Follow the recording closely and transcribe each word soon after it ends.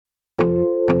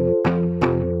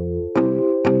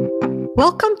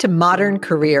Welcome to Modern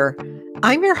Career.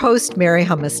 I'm your host, Mary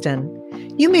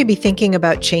Humiston. You may be thinking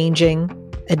about changing,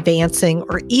 advancing,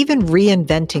 or even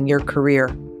reinventing your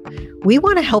career. We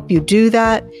want to help you do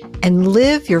that and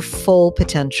live your full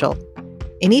potential.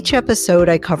 In each episode,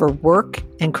 I cover work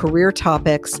and career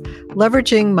topics,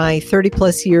 leveraging my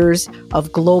 30-plus years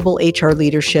of global HR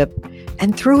leadership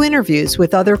and through interviews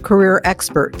with other career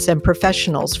experts and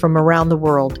professionals from around the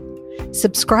world.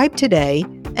 Subscribe today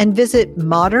and visit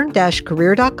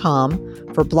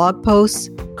modern-career.com for blog posts,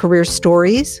 career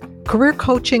stories, career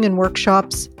coaching and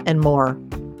workshops, and more.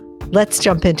 Let's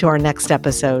jump into our next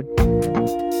episode.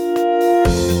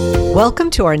 Welcome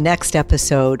to our next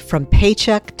episode, From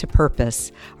Paycheck to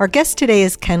Purpose. Our guest today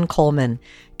is Ken Coleman.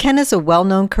 Ken is a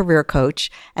well-known career coach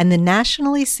and the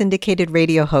nationally syndicated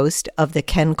radio host of The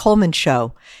Ken Coleman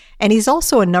Show. And he's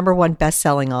also a #1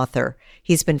 best-selling author.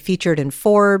 He's been featured in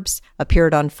Forbes,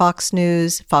 appeared on Fox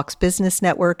News, Fox Business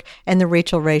Network, and The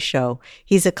Rachel Ray Show.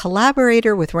 He's a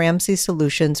collaborator with Ramsey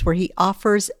Solutions, where he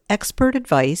offers expert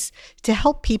advice to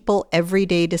help people every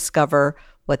day discover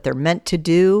what they're meant to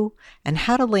do and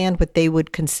how to land what they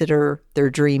would consider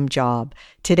their dream job.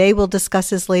 Today, we'll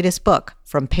discuss his latest book,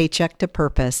 From Paycheck to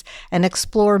Purpose, and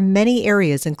explore many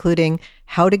areas, including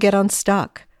how to get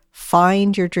unstuck,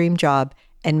 find your dream job,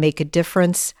 and make a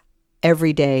difference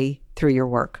every day through your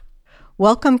work.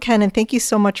 Welcome, Ken, and thank you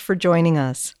so much for joining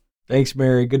us. Thanks,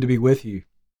 Mary. Good to be with you.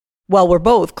 Well, we're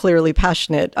both clearly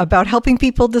passionate about helping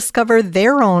people discover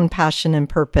their own passion and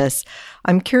purpose.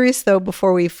 I'm curious, though,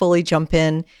 before we fully jump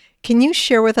in, can you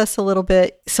share with us a little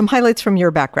bit, some highlights from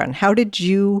your background? How did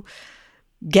you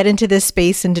get into this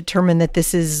space and determine that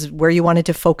this is where you wanted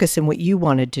to focus and what you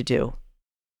wanted to do?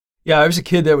 Yeah, I was a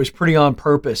kid that was pretty on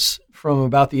purpose from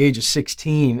about the age of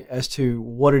 16 as to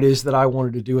what it is that I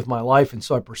wanted to do with my life. And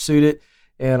so I pursued it,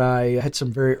 and I had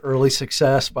some very early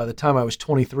success. By the time I was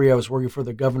 23, I was working for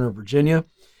the governor of Virginia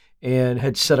and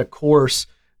had set a course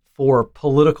for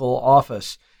political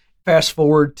office. Fast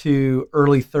forward to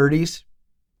early 30s,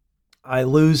 I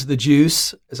lose the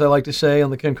juice, as I like to say on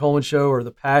the Ken Coleman Show, or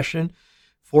the passion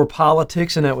for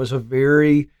politics. And that was a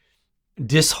very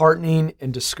disheartening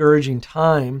and discouraging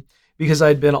time because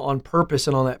I'd been on purpose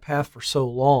and on that path for so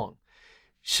long.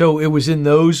 So it was in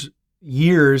those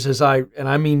years, a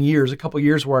couple of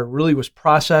years where I really was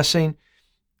processing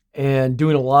and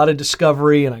doing a lot of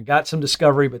discovery, and I got some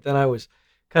discovery, but then I was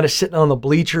kind of sitting on the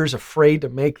bleachers, afraid to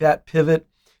make that pivot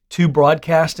to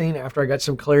broadcasting after I got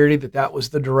some clarity that was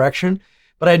the direction.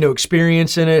 But I had no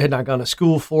experience in it, had not gone to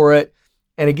school for it.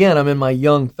 And again, I'm in my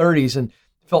young 30s and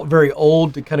felt very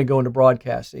old to kind of go into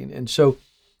broadcasting. And so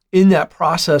in that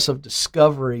process of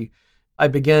discovery, I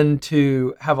began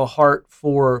to have a heart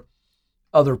for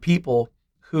other people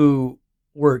who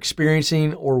were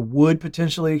experiencing or would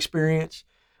potentially experience,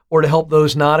 or to help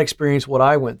those not experience what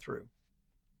I went through,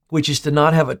 which is to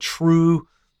not have a true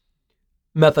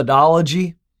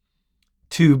methodology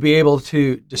to be able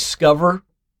to discover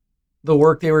the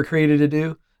work they were created to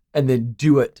do and then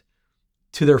do it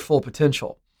to their full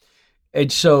potential. And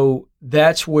so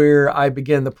that's where I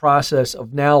began the process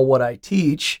of now what I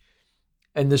teach.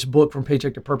 And this book, From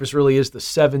Paycheck to Purpose, really is the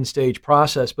 7-stage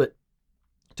process, but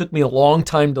it took me a long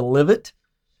time to live it. It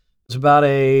was about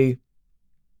a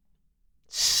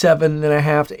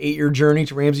 7.5 to 8 year journey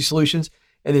to Ramsey Solutions,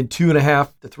 and then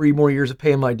 2.5 to 3 more years of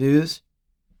paying my dues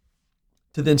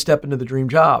to then step into the dream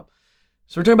job.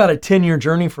 So we're talking about a 10-year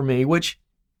journey for me, which,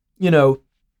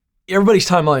 everybody's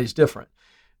timeline is different.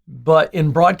 But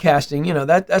in broadcasting,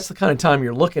 that's the kind of time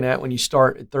you're looking at when you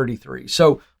start at 33.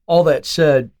 So all that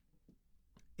said,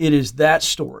 it is that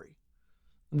story,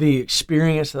 the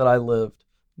experience that I lived,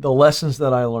 the lessons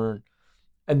that I learned,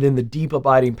 and then the deep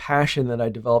abiding passion that I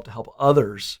developed to help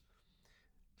others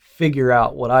figure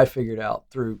out what I figured out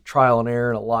through trial and error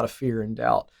and a lot of fear and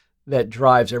doubt that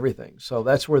drives everything. So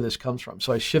that's where this comes from.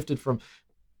 So I shifted from,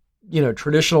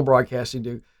 traditional broadcasting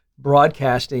to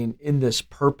broadcasting in this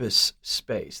purpose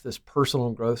space, this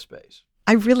personal growth space.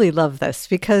 I really love this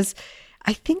because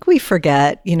I think we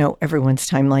forget, everyone's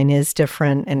timeline is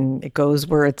different and it goes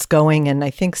where it's going. And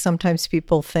I think sometimes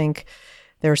people think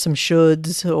there are some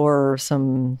shoulds or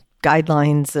some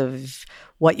guidelines of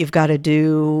what you've got to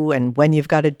do and when you've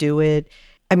got to do it.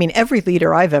 I mean, every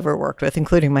leader I've ever worked with,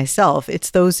 including myself,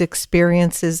 it's those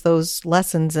experiences, those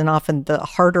lessons, and often the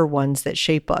harder ones that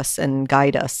shape us and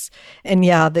guide us. And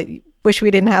yeah, they wish we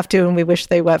didn't have to, and we wish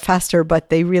they went faster, but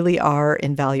they really are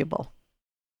invaluable.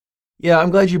 Yeah,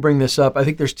 I'm glad you bring this up. I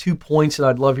think there's 2 points that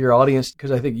I'd love your audience,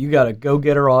 because I think you got a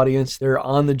go-getter audience. They're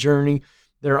on the journey,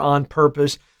 they're on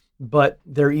purpose, but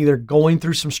they're either going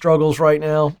through some struggles right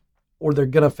now or they're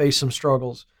going to face some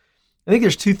struggles. I think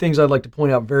there's two things I'd like to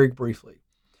point out very briefly.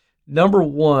 Number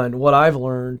one, what I've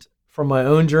learned from my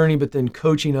own journey, but then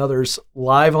coaching others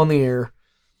live on the air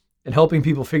and helping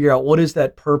people figure out what does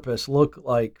that purpose look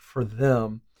like for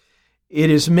them. It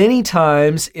is many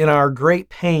times in our great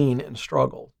pain and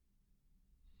struggle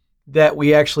that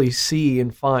we actually see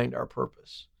and find our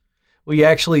purpose. We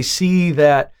actually see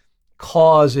that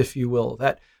cause, if you will,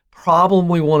 that problem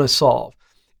we want to solve,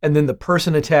 and then the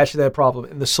person attached to that problem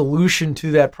and the solution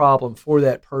to that problem for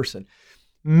that person.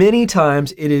 Many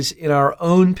times it is in our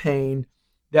own pain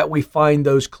that we find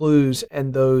those clues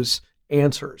and those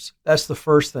answers. That's the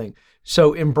first thing.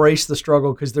 So embrace the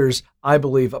struggle, because there's, I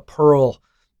believe, a pearl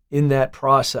in that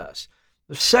process.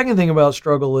 The second thing about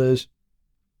struggle is,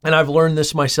 and I've learned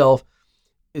this myself,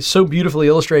 is so beautifully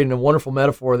illustrated in a wonderful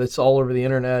metaphor that's all over the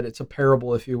internet. It's a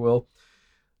parable, if you will.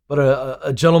 But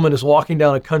a gentleman is walking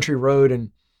down a country road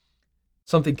and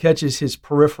something catches his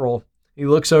peripheral. He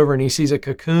looks over and he sees a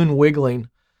cocoon wiggling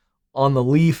on the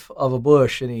leaf of a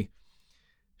bush, and he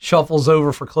shuffles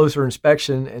over for closer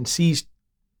inspection and sees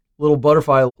little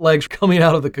butterfly legs coming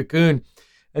out of the cocoon.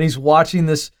 And he's watching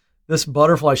this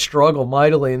butterfly struggle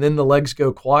mightily, and then the legs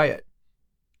go quiet.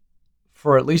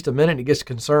 For at least a minute, he gets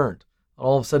concerned. And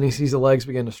all of a sudden, he sees the legs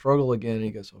begin to struggle again, and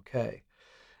he goes, okay.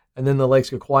 And then the legs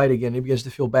go quiet again. He begins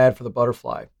to feel bad for the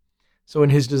butterfly. So in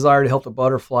his desire to help the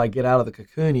butterfly get out of the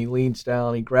cocoon, he leans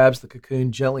down, he grabs the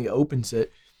cocoon, gently opens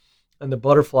it, and the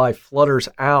butterfly flutters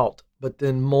out, but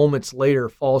then moments later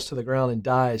falls to the ground and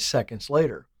dies seconds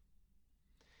later.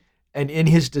 And in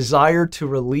his desire to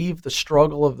relieve the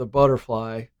struggle of the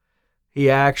butterfly, he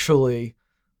actually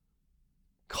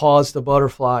caused the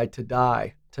butterfly to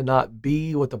die, to not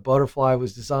be what the butterfly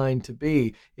was designed to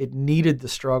be. It needed the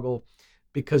struggle,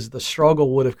 because the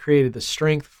struggle would have created the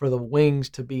strength for the wings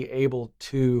to be able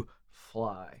to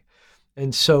fly.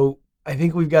 And so I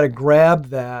think we've got to grab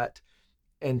that,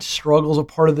 and struggle's a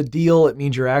part of the deal. It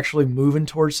means you're actually moving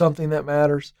towards something that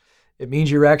matters. It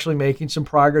means you're actually making some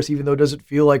progress, even though it doesn't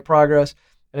feel like progress.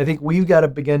 And I think we've got to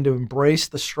begin to embrace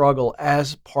the struggle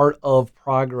as part of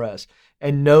progress,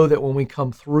 and know that when we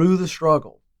come through the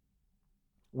struggle,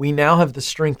 we now have the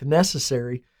strength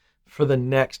necessary for the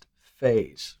next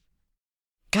phase.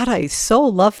 God, I so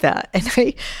love that.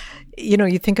 And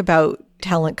you think about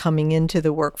talent coming into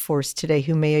the workforce today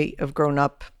who may have grown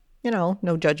up,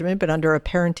 no judgment, but under a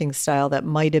parenting style that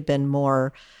might have been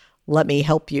more, let me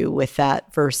help you with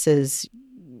that, versus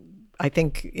I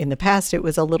think in the past it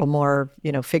was a little more,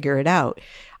 figure it out.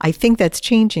 I think that's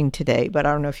changing today, but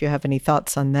I don't know if you have any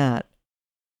thoughts on that.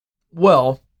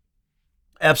 Well,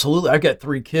 absolutely. I've got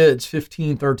 3 kids,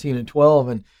 15, 13, and 12,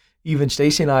 and even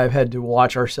Stacy and I have had to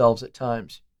watch ourselves at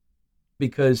times,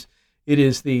 because it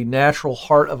is the natural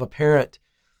heart of a parent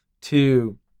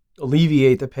to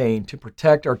alleviate the pain, to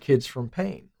protect our kids from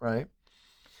pain, right?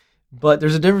 But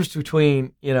there's a difference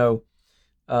between,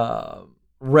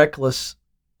 reckless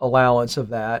allowance of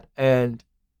that and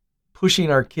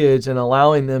pushing our kids and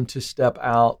allowing them to step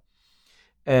out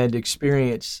and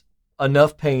experience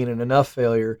enough pain and enough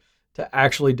failure to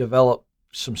actually develop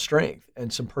some strength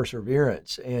and some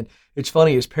perseverance. And it's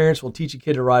funny, as parents will teach a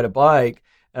kid to ride a bike.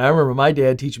 And I remember my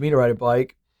dad teaching me to ride a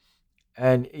bike,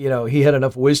 and, he had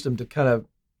enough wisdom to kind of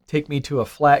take me to a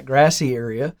flat, grassy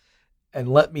area and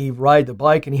let me ride the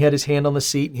bike. And he had his hand on the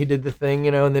seat and he did the thing,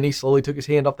 and then he slowly took his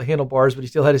hand off the handlebars, but he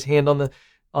still had his hand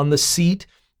on the seat,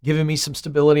 giving me some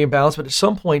stability and balance. But at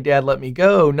some point, Dad let me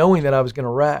go, knowing that I was going to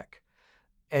wreck.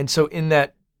 And so in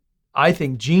that, I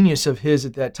think, genius of his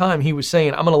at that time, he was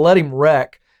saying, I'm going to let him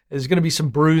wreck. There's going to be some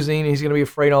bruising. He's going to be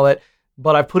afraid and all that.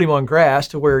 But I put him on grass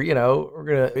to where, we're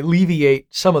going to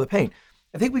alleviate some of the pain.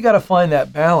 I think we got to find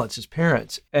that balance as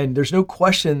parents. And there's no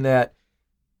question that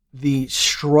the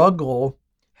struggle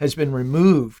has been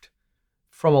removed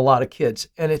from a lot of kids.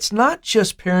 And it's not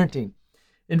just parenting.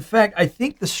 In fact, I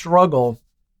think the struggle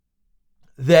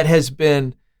that has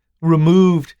been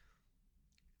removed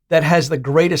that has the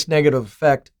greatest negative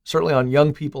effect, certainly on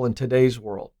young people in today's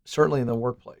world, certainly in the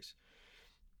workplace,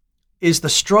 is the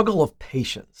struggle of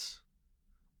patience.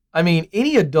 I mean,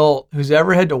 any adult who's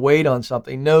ever had to wait on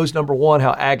something knows, number one,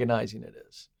 how agonizing it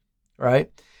is, right?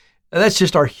 And that's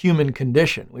just our human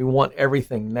condition. We want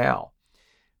everything now.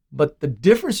 But the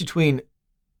difference between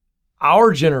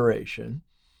our generation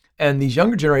and these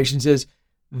younger generations is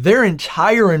their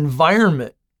entire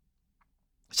environment,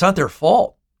 it's not their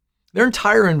fault. Their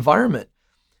entire environment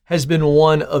has been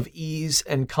one of ease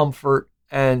and comfort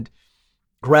and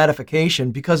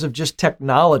gratification because of just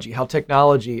technology, how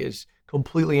technology is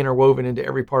completely interwoven into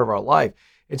every part of our life.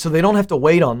 And so they don't have to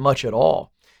wait on much at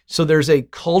all. So there's a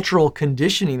cultural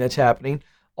conditioning that's happening,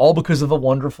 all because of the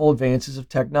wonderful advances of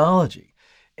technology.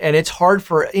 And it's hard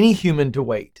for any human to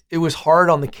wait. It was hard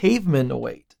on the cavemen to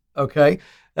wait, okay?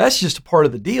 That's just a part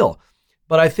of the deal.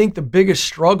 But I think the biggest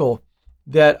struggle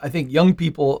that I think young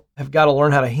people have got to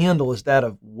learn how to handle is that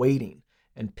of waiting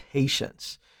and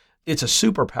patience. It's a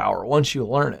superpower once you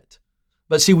learn it.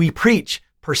 But see, we preach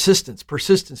persistence,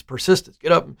 persistence, persistence.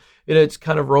 Get up, and it's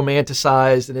kind of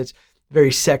romanticized and it's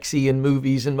very sexy in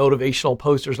movies and motivational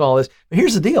posters and all this. But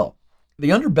here's the deal. The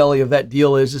underbelly of that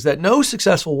deal is that no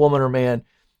successful woman or man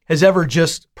has ever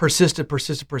just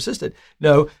persisted.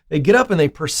 No, they get up and they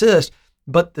persist.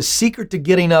 But the secret to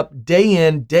getting up day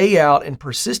in, day out and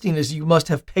persisting is you must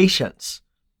have patience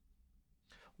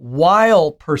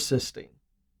while persisting.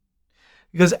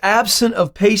 Because absent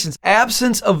of patience,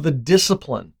 absence of the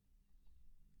discipline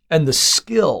and the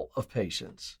skill of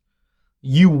patience,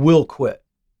 you will quit.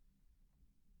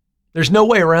 There's no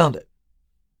way around it.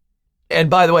 And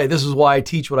by the way, this is why I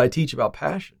teach what I teach about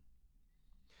passion.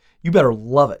 You better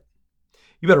love it.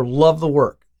 You better love the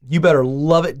work. You better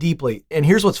love it deeply. And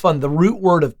here's what's fun. The root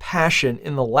word of passion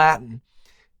in the Latin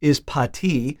is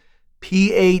pati,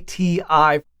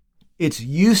 P-A-T-I. Its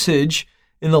usage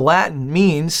in the Latin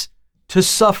means to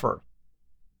suffer.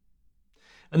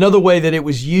 Another way that it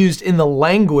was used in the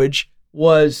language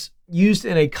was used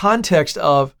in a context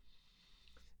of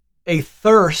a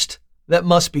thirst that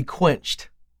must be quenched.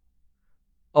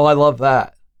 Oh, I love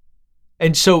that.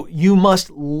 And so you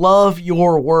must love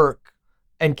your work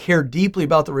and care deeply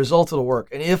about the results of the work.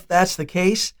 And if that's the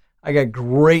case, I got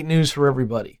great news for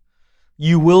everybody.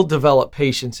 You will develop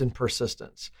patience and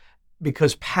persistence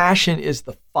because passion is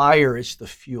the fire, it's the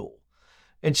fuel.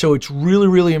 And so it's really,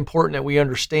 really important that we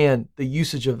understand the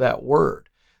usage of that word.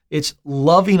 It's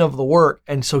loving of the work.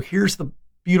 And so here's the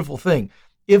beautiful thing.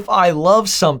 If I love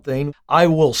something, I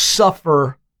will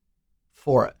suffer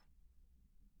for it.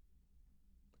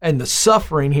 And the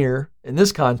suffering here in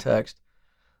this context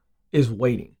is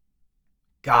waiting.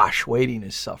 Gosh, waiting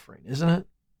is suffering, isn't it?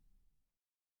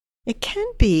 It can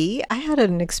be. I had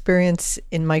an experience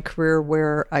in my career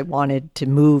where I wanted to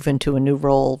move into a new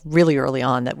role really early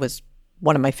on that was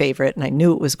one of my favorite, and I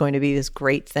knew it was going to be this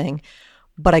great thing,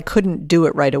 but I couldn't do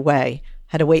it right away.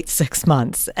 Had to wait 6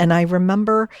 months. And I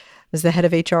remember I was the head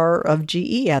of HR of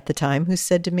GE at the time who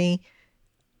said to me,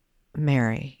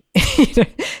 Mary,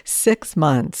 6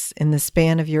 months in the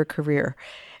span of your career.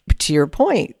 But to your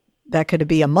point, that could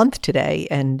be a month today.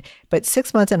 But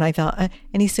 6 months. And I thought,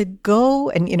 and he said, go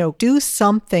and, do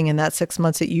something in that 6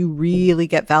 months that you really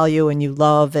get value and you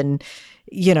love. And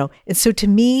so to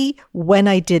me, when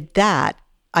I did that,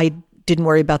 I didn't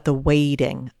worry about the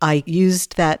waiting. I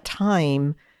used that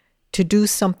time to do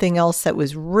something else that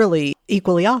was really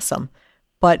equally awesome.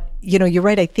 But, you're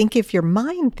right. I think if your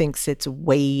mind thinks it's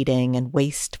waiting and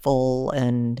wasteful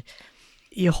and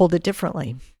you hold it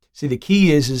differently. See, the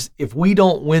key is if we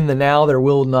don't win the now, there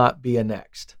will not be a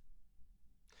next.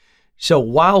 So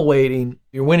while waiting,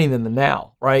 you're winning in the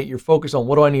now, right? You're focused on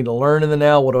what do I need to learn in the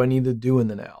now? What do I need to do in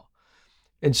the now?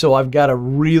 And so I've got to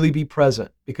really be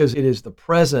present because it is the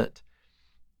present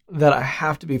that I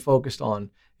have to be focused on.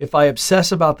 If I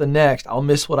obsess about the next, I'll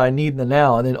miss what I need in the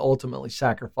now and then ultimately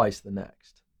sacrifice the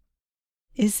next.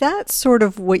 Is that sort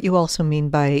of what you also mean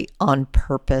by on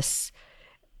purpose?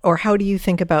 Or how do you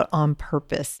think about on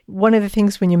purpose? One of the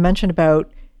things when you mentioned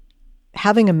about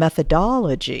having a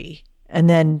methodology and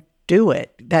then do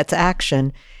it, that's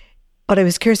action. But I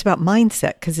was curious about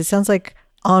mindset because it sounds like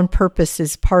on purpose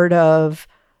is part of,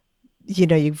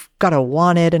 you've got to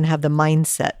want it and have the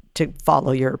mindset to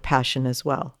follow your passion as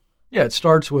well. Yeah, it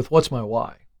starts with what's my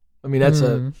why? I mean, that's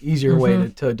an easier way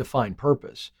to define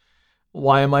purpose.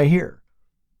 Why am I here?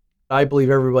 I believe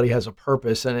everybody has a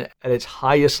purpose, and at its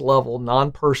highest level,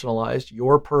 non-personalized,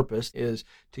 your purpose is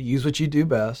to use what you do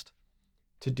best,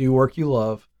 to do work you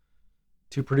love,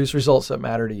 to produce results that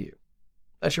matter to you.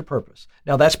 That's your purpose.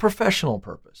 Now, that's professional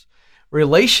purpose.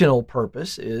 Relational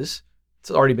purpose is,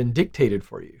 it's already been dictated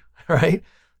for you, right?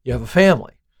 You have a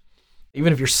family.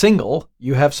 Even if you're single,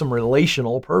 you have some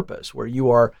relational purpose where you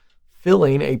are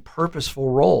filling a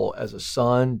purposeful role as a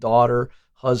son, daughter,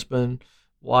 husband,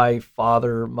 wife,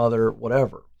 father, mother,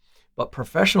 whatever. But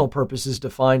professional purpose is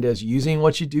defined as using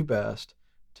what you do best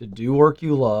to do work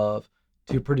you love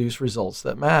to produce results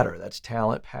that matter. That's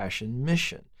talent, passion,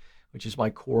 mission, which is my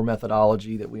core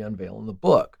methodology that we unveil in the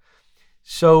book.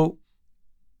 So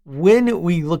when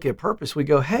we look at purpose, we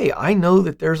go, hey, I know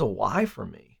that there's a why for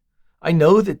me. I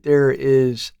know that there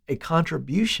is a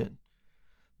contribution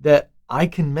that I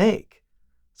can make.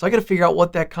 So I got to figure out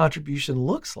what that contribution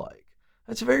looks like.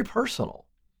 That's very personal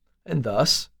and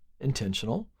thus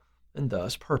intentional and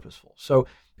thus purposeful. So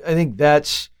I think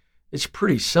it's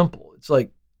pretty simple. It's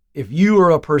like if you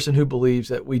are a person who believes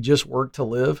that we just work to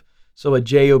live, so a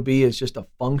job is just a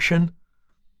function,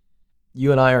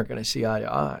 you and I aren't going to see eye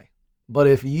to eye. But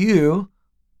if you,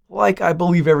 like I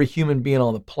believe every human being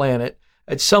on the planet,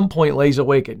 at some point lays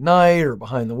awake at night or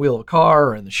behind the wheel of a car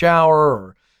or in the shower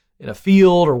or in a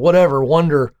field or whatever,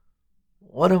 wonder,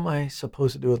 what am I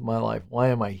supposed to do with my life? Why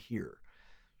am I here?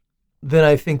 Then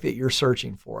I think that you're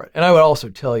searching for it. And I would also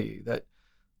tell you that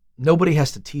nobody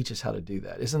has to teach us how to do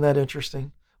that. Isn't that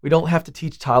interesting? We don't have to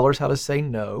teach toddlers how to say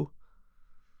no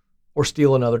or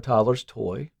steal another toddler's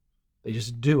toy. They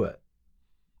just do it.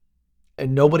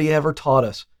 And nobody ever taught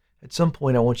us, at some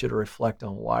point, I want you to reflect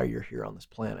on why you're here on this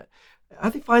planet. I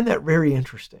find that very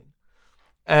interesting.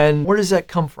 And where does that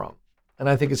come from? And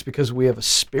I think it's because we have a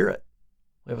spirit.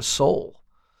 We have a soul.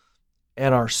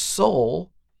 And our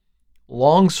soul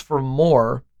longs for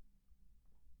more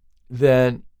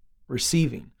than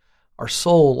receiving. Our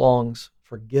soul longs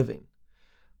for giving.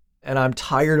 And I'm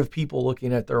tired of people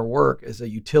looking at their work as a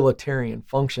utilitarian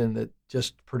function that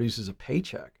just produces a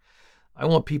paycheck. I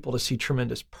want people to see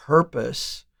tremendous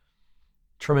purpose,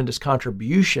 tremendous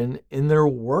contribution in their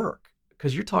work,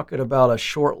 because you're talking about a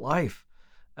short life,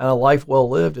 and a life well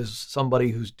lived is somebody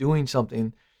who's doing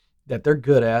something that they're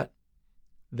good at,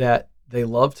 that they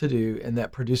love to do, and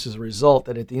that produces a result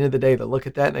that at the end of the day, they look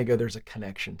at that and they go, there's a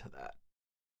connection to that.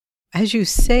 As you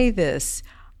say this,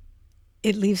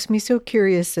 it leaves me so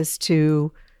curious as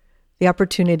to the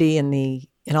opportunity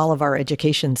in all of our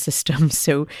education systems.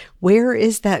 So where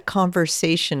is that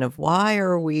conversation of why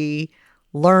are we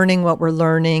learning what we're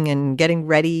learning and getting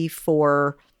ready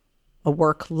for a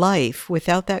work life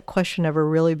without that question ever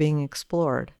really being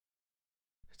explored?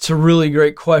 It's a really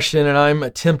great question, and I'm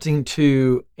attempting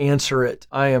to answer it.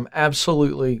 I am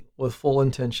absolutely, with full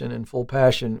intention and full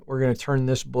passion, we're going to turn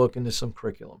this book into some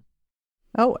curriculum.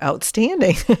 Oh,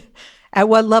 outstanding. At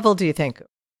what level do you think?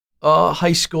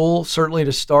 High school, certainly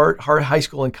to start, high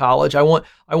school and college. I want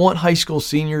high school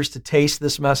seniors to taste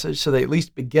this message so they at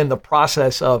least begin the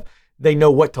process of they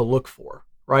know what to look for,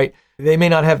 right? They may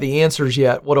not have the answers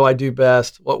yet. What do I do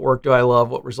best? What work do I love?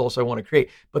 What results do I want to create?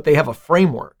 But they have a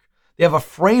framework. They have a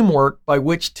framework by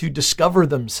which to discover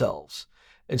themselves.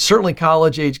 And certainly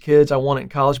college-age kids, I want it in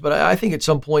college, but I think at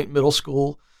some point middle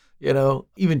school,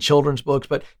 even children's books.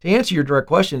 But to answer your direct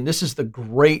question, this is the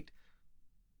great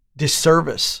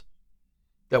disservice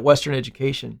that Western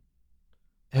education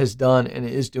has done and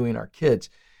is doing our kids.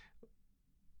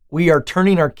 We are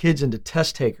turning our kids into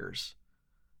test takers,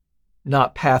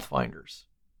 not pathfinders.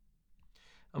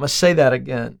 I'm going to say that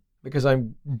again because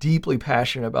I'm deeply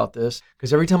passionate about this,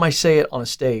 because every time I say it on a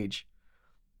stage,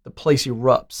 the place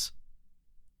erupts.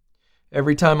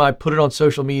 Every time I put it on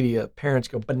social media, parents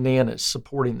go bananas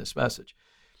supporting this message.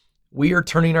 We are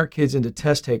turning our kids into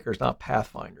test takers, not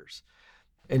pathfinders.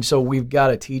 And so we've got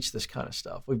to teach this kind of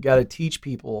stuff. We've got to teach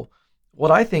people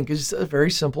what I think is a very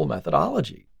simple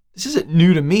methodology. This isn't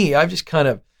new to me. I've just kind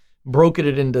of broken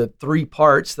it into 3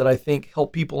 parts that I think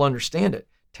help people understand it: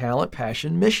 talent,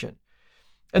 passion, mission.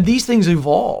 And these things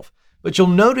evolve. But you'll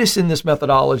notice in this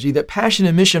methodology that passion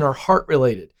and mission are heart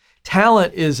related.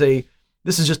 Talent is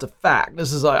this is just a fact.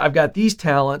 This is, I've got these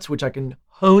talents, which I can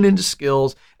hone into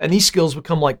skills, and these skills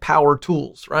become like power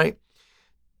tools, right?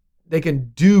 They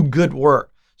can do good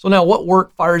work. So now what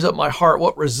work fires up my heart?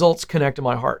 What results connect to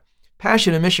my heart?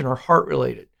 Passion and mission are heart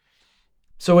related.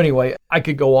 So anyway, I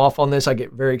could go off on this. I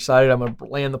get very excited. I'm going to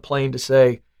land the plane to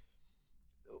say,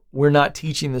 we're not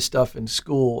teaching this stuff in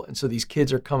school. And so these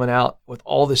kids are coming out with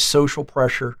all this social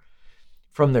pressure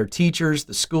from their teachers,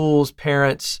 the schools,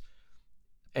 parents,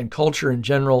 and culture in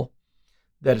general,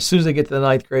 that as soon as they get to the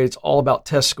 9th grade, it's all about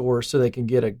test scores so they can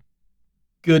get a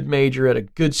good major at a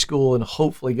good school and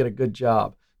hopefully get a good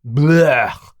job.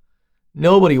 Blech.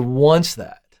 Nobody wants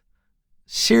that.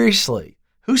 Seriously.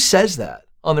 Who says that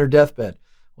on their deathbed?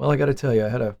 Well, I got to tell you,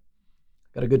 got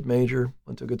a good major,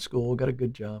 went to a good school, got a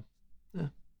good job. Yeah.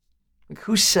 Like,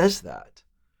 who says that?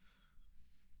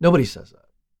 Nobody says that.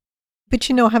 But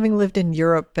having lived in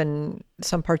Europe and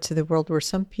some parts of the world where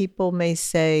some people may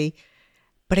say,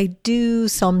 but I do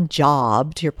some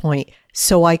job, to your point,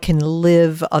 so I can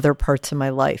live other parts of my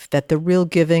life, that the real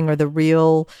giving or the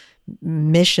real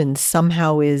mission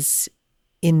somehow is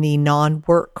in the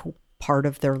non-work part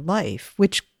of their life,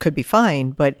 which could be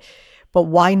fine, but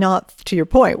why not, to your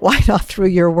point, why not through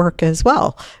your work as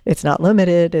well? It's not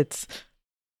limited.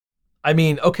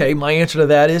 Okay, my answer to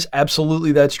that is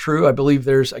absolutely that's true. I believe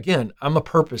I'm a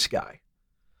purpose guy.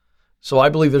 So I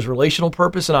believe there's relational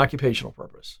purpose and occupational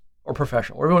purpose, or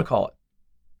professional, whatever you want to call it.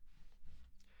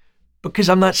 Because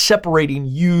I'm not separating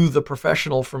you, the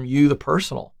professional, from you, the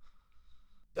personal.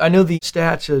 I know the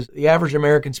stat says the average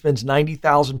American spends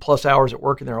 90,000 plus hours at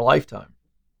work in their lifetime.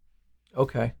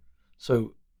 Okay,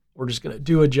 so we're just going to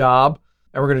do a job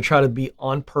and we're going to try to be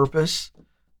on purpose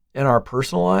in our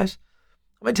personal lives.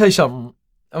 I'm going to tell you something.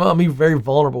 I'm going to be very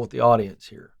vulnerable with the audience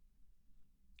here.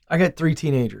 I got 3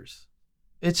 teenagers.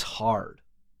 It's hard.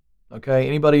 Okay,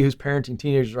 anybody who's parenting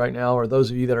teenagers right now, or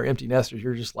those of you that are empty nesters,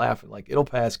 you're just laughing like, it'll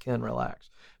pass, Ken, relax.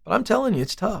 But I'm telling you,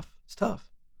 it's tough. It's tough.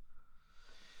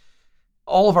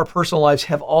 All of our personal lives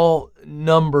have all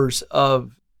numbers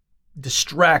of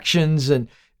distractions and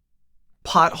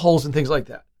potholes and things like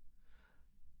that.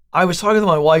 I was talking to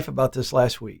my wife about this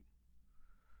last week.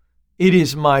 It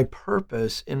is my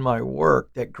purpose in my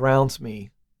work that grounds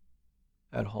me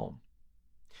at home.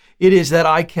 It is that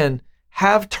I can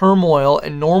have turmoil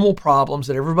and normal problems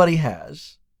that everybody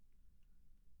has,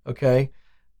 okay?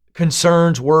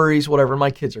 Concerns, worries, whatever.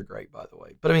 My kids are great, by the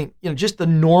way. But I mean, just the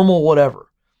normal whatever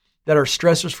that are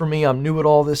stressors for me. I'm new at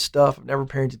all this stuff. I've never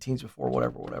parented teens before,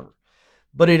 whatever.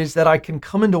 But it is that I can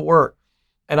come into work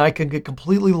and I can get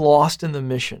completely lost in the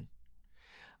mission.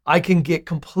 I can get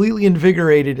completely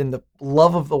invigorated in the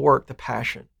love of the work, the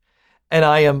passion. And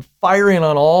I am firing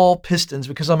on all pistons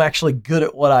because I'm actually good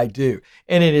at what I do.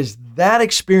 And it is that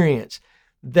experience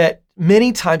that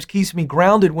many times keeps me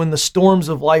grounded when the storms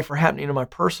of life are happening in my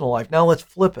personal life. Now let's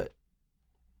flip it.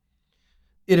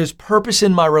 It is purpose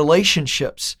in my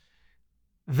relationships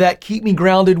that keep me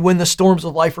grounded when the storms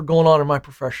of life are going on in my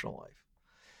professional life.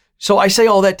 So I say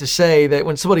all that to say that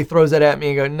when somebody throws that at me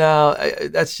and go, no,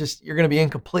 that's just, you're going to be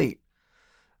incomplete.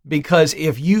 Because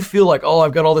if you feel like, oh,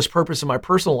 I've got all this purpose in my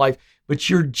personal life, but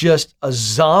you're just a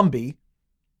zombie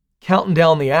counting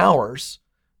down the hours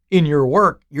in your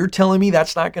work, you're telling me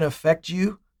that's not going to affect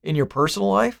you in your personal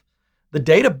life? The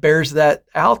data bears that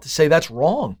out to say that's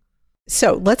wrong.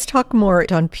 So let's talk more,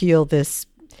 Don Peel, this,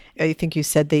 I think you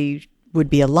said they would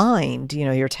be aligned,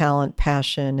 your talent,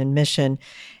 passion, and mission.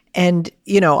 And,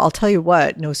 I'll tell you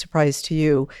what, no surprise to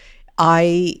you,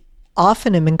 I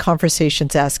often am in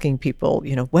conversations asking people,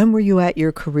 when were you at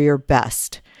your career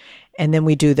best? And then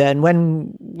we do that. And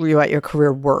when were you at your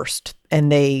career worst? And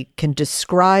they can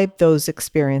describe those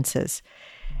experiences.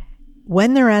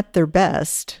 When they're at their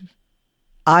best,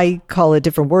 I call it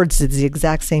different words. It's the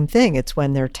exact same thing. It's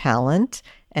when their talent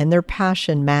and their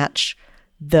passion match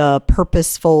the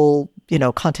purposeful,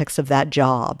 context of that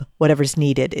job, whatever's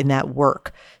needed in that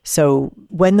work. So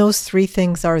when those 3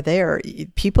 things are there,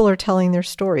 people are telling their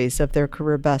stories of their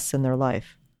career bests in their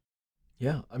life.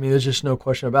 Yeah. I mean, there's just no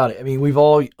question about it. I mean, we've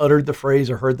all uttered the phrase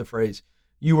or heard the phrase,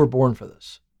 you were born for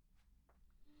this.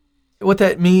 What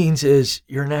that means is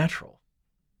you're natural.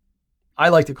 I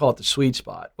like to call it the sweet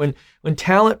spot. When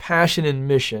talent, passion, and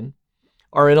mission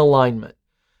are in alignment,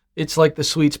 it's like the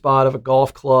sweet spot of a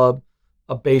golf club,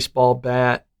 a baseball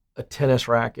bat, a tennis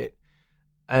racket.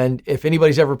 And if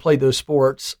anybody's ever played those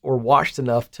sports or watched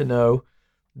enough to know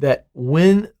that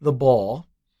when the ball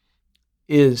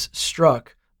is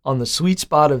struck on the sweet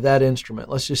spot of that instrument,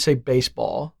 let's just say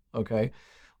baseball, okay,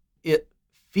 it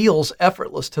feels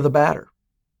effortless to the batter.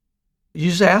 You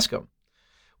just ask them.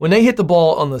 When they hit the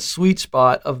ball on the sweet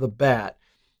spot of the bat,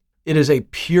 it is a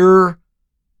pure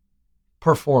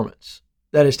performance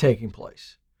that is taking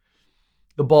place.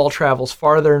 The ball travels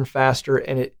farther and faster,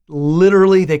 and it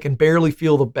literally, they can barely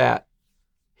feel the bat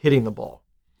hitting the ball.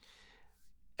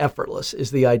 Effortless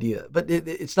is the idea, but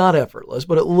it's not effortless,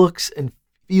 but it looks and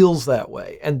feels that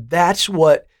way. And that's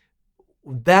what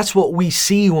we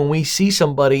see when we see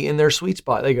somebody in their sweet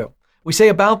spot. We say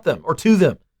about them or to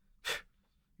them,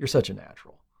 you're such a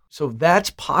natural. So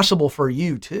that's possible for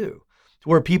you too, to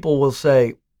where people will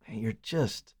say, hey, you're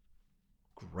just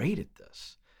great at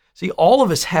this. See, all of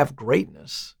us have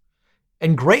greatness.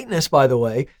 And greatness, by the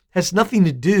way, has nothing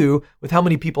to do with how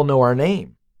many people know our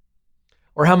name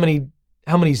or how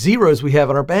many zeros we have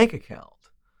in our bank account.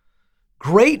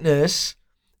 Greatness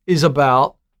is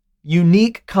about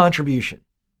unique contribution.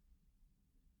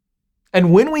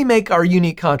 And when we make our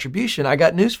unique contribution, I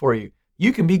got news for you.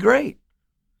 You can be great.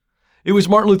 It was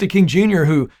Martin Luther King Jr.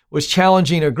 who was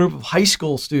challenging a group of high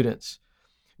school students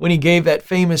when he gave that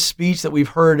famous speech that we've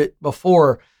heard it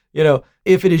before.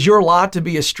 If it is your lot to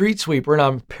be a street sweeper, and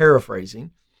I'm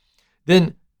paraphrasing,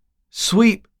 then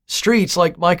sweep streets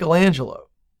like Michelangelo.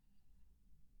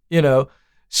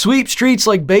 Sweep streets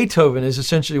like Beethoven is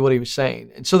essentially what he was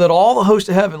saying. And so that all the hosts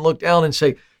of heaven look down and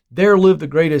say, there lived the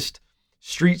greatest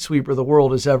street sweeper the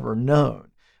world has ever known.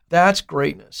 That's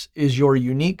greatness, is your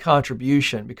unique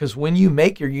contribution. Because when you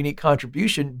make your unique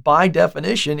contribution, by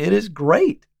definition, it is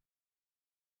great.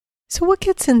 So what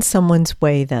gets in someone's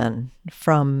way then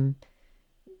from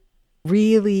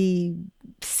really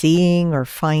seeing or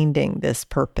finding this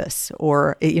purpose?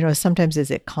 Or, sometimes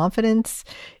is it confidence?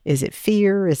 Is it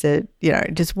fear? Is it,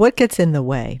 just what gets in the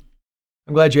way?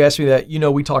 I'm glad you asked me that.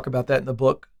 We talk about that in the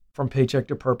book, From Paycheck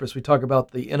to Purpose. We talk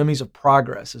about the enemies of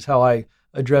progress is how I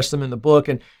address them in the book.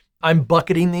 And I'm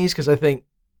bucketing these because I think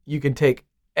you can take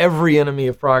every enemy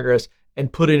of progress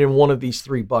and put it in one of these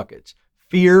three buckets: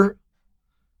 fear,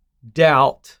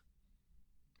 doubt,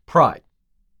 pride.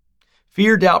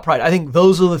 Fear, doubt, pride. I think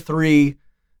those are the three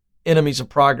enemies of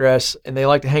progress, and they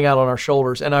like to hang out on our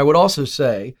shoulders. And I would also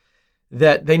say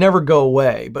that they never go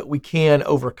away, but we can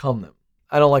overcome them.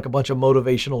 I don't like a bunch of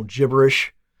motivational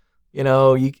gibberish.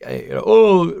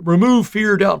 Remove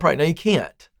fear, doubt, and pride. No, you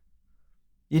can't.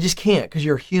 You just can't, because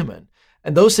you're human.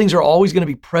 And those things are always going to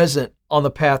be present on the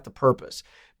path to purpose,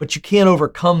 but you can't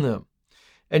overcome them.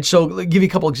 And so I'll give you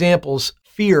a couple examples.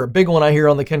 Fear, a big one I hear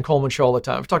on the Ken Coleman Show all the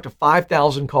time. I've talked to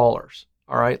 5,000 callers,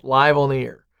 all right, live on the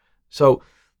air. So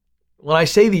when I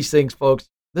say these things, folks,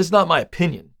 this is not my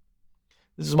opinion.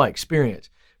 This is my experience.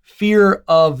 Fear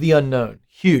of the unknown,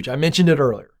 huge. I mentioned it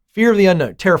earlier. Fear of the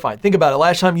unknown, terrifying. Think about it.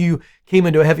 Last time you came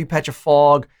into a heavy patch of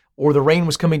fog or the rain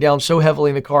was coming down so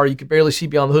heavily in the car, you could barely see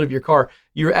beyond the hood of your car.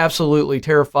 You're absolutely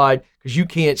terrified because you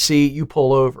can't see, you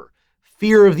pull over.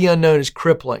 Fear of the unknown is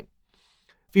crippling.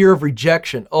 Fear of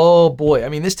rejection. Oh boy. I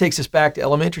mean, this takes us back to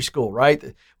elementary school, right?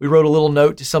 We wrote a little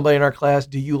note to somebody in our class.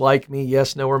 Do you like me?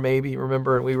 Yes, no, or maybe.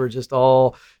 Remember? And we were just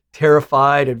all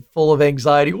terrified and full of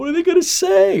anxiety. What are they going to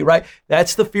say? Right?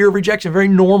 That's the fear of rejection. Very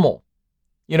normal.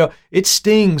 It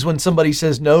stings when somebody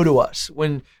says no to us,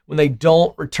 when they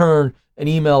don't return an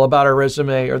email about our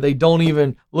resume, or they don't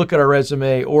even look at our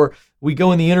resume, or we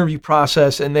go in the interview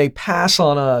process and they pass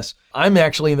on us. I'm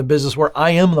actually in the business where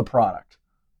I am the product.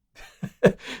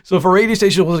 So if a radio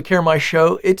station doesn't carry my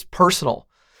show, it's personal.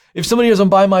 If somebody doesn't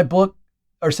buy my book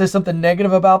or says something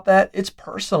negative about that, it's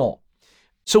personal.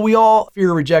 So we all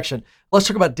fear rejection. Let's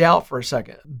talk about doubt for a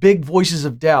second. Big voices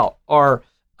of doubt are,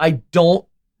 I don't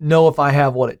know if I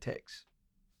have what it takes.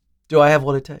 Do I have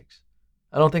what it takes?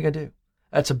 I don't think I do.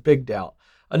 That's a big doubt.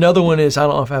 Another one is, I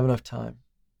don't know if I have enough time.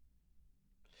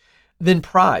 Then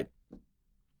pride.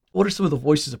 What are some of the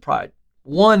voices of pride?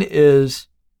 One is,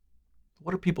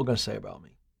 what are people going to say about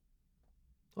me?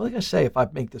 What are they going to say if I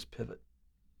make this pivot?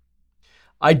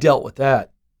 I dealt with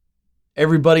that.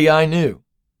 Everybody I knew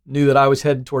that I was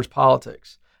headed towards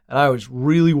politics, and I was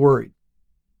really worried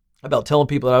about telling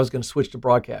people that I was going to switch to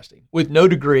broadcasting with no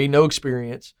degree, no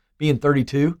experience, being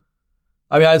 32.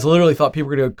 I mean, I literally thought people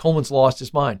were going to go, Coleman's lost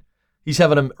his mind. He's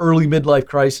having an early midlife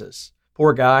crisis.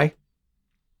 Poor guy.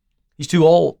 He's too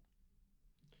old.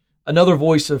 Another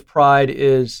voice of pride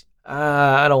is,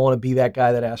 I don't want to be that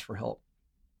guy that asks for help.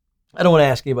 I don't want to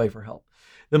ask anybody for help.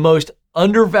 The most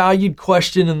undervalued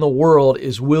question in the world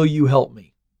is, will you help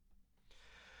me?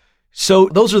 So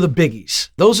those are the biggies.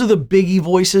 Those are the biggie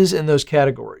voices in those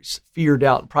categories, fear,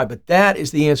 doubt, and pride. But that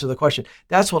is the answer to the question.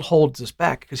 That's what holds us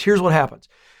back, because here's what happens.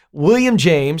 William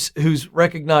James, who's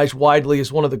recognized widely as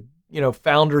one of the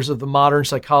founders of the modern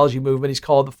psychology movement, he's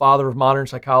called the father of modern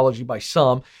psychology by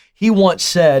some. He once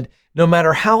said, no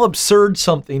matter how absurd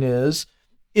something is,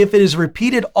 if it is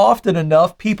repeated often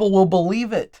enough, people will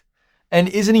believe it. And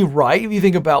isn't he right? If you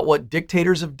think about what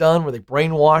dictators have done, where they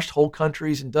brainwashed whole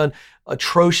countries and done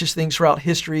atrocious things throughout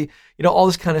history, all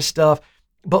this kind of stuff.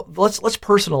 But let's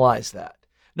personalize that.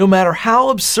 No matter how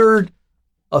absurd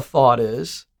a thought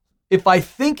is, if I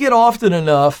think it often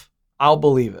enough, I'll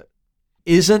believe it.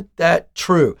 Isn't that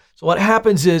true? So what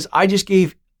happens is, I just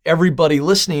gave everybody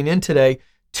listening in today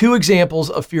 2 examples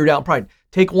of fear, doubt, and pride.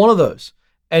 Take one of those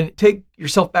and take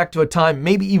yourself back to a time,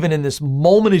 maybe even in this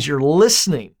moment as you're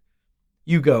listening,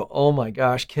 you go, oh my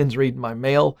gosh, Ken's reading my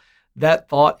mail. That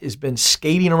thought has been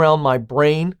skating around my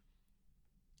brain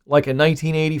like a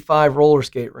 1985 roller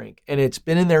skate rink. And it's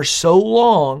been in there so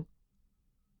long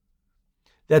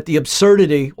that the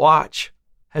absurdity, watch,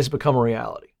 has become a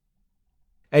reality.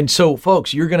 And so,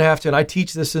 folks, you're going to have to, and I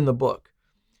teach this in the book,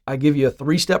 I give you a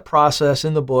 3-step process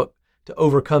in the book to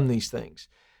overcome these things.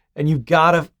 And you've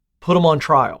got to put them on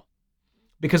trial.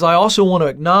 Because I also want to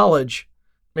acknowledge,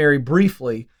 Mary,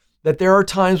 briefly, that there are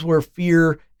times where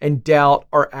fear and doubt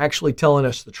are actually telling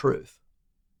us the truth.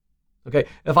 Okay,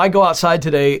 if I go outside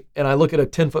today and I look at a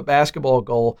 10-foot basketball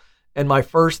goal, and my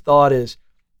first thought is,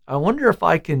 I wonder if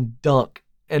I can dunk.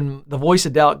 And the voice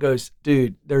of doubt goes,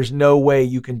 dude, there's no way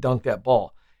you can dunk that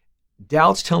ball.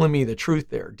 Doubt's telling me the truth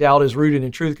there. Doubt is rooted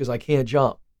in truth because I can't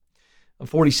jump. I'm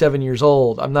 47 years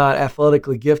old. I'm not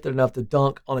athletically gifted enough to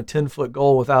dunk on a 10-foot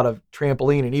goal without a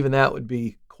trampoline, and even that would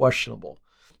be questionable.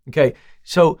 Okay,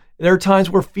 so there are times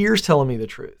where fear's telling me the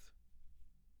truth.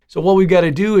 So what we've got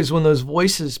to do is when those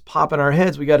voices pop in our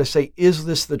heads, we got to say, is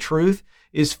this the truth?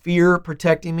 Is fear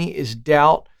protecting me? Is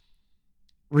doubt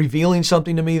revealing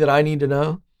something to me that I need to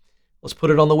know? Let's put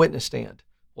it on the witness stand.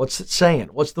 What's it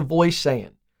saying? What's the voice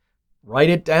saying? Write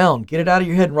it down. Get it out of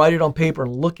your head and write it on paper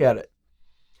and look at it.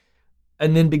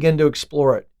 And then begin to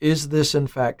explore it. Is this in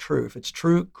fact true? If it's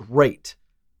true, great.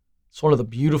 It's one of the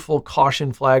beautiful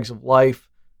caution flags of life.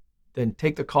 Then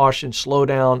take the caution, slow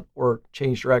down, or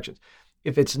change directions.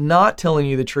 If it's not telling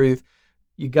you the truth,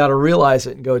 you got to realize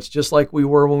it and go, it's just like we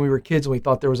were when we were kids and we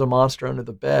thought there was a monster under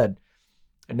the bed.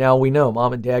 And now we know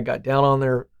mom and dad got down on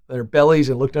their bellies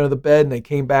and looked under the bed and they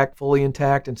came back fully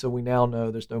intact. And so we now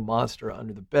know there's no monster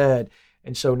under the bed.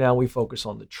 And so now we focus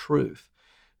on the truth.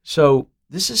 So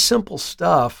this is simple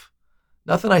stuff.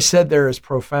 Nothing I said there is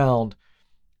profound,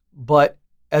 but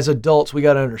as adults, we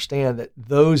got to understand that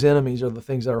those enemies are the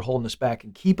things that are holding us back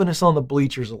and keeping us on the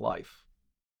bleachers of life.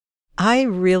 I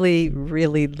really,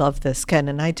 really love this, Ken.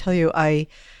 And I tell you, I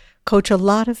coach a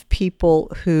lot of people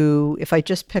who, if I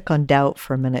just pick on doubt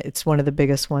for a minute, it's one of the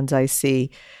biggest ones I see.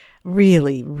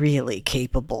 Really, really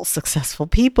capable, successful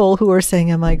people who are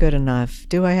saying, am I good enough?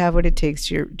 Do I have what it takes?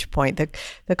 To your point,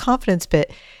 the confidence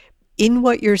bit in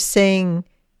what you're saying,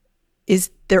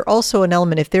 is there also an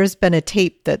element, if there's been a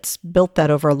tape that's built that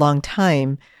over a long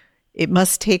time, it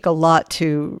must take a lot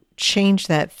to change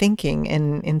that thinking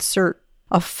and insert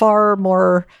a far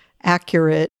more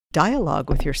accurate dialogue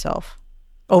with yourself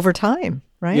over time,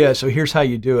 right? Yeah, so here's how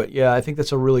you do it. Yeah, I think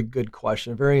that's a really good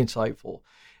question, very insightful.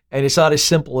 And it's not as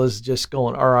simple as just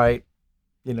going, all right,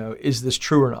 is this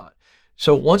true or not?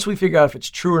 So once we figure out if it's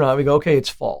true or not, we go, okay, it's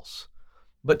false.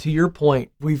 But to your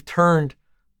point, we've turned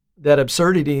that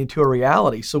absurdity into a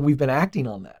reality. So we've been acting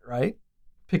on that, right?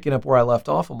 Picking up where I left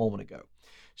off a moment ago.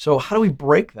 So how do we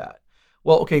break that?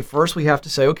 Well, okay, first we have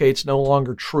to say, okay, it's no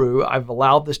longer true. I've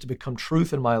allowed this to become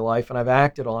truth in my life and I've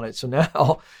acted on it. So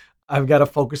now I've got to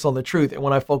focus on the truth. And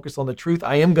when I focus on the truth,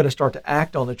 I am going to start to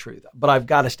act on the truth, but I've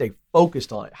got to stay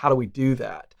focused on it. How do we do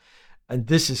that? And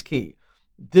this is key.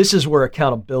 This is where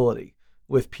accountability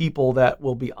with people that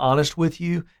will be honest with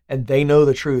you and they know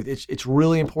the truth. It's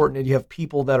really important that you have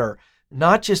people that are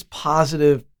not just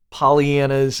positive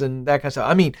Pollyannas and that kind of stuff.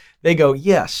 I mean, they go,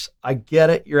 yes, I get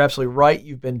it. You're absolutely right.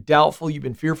 You've been doubtful. You've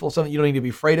been fearful of something. You don't need to be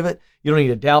afraid of it. You don't need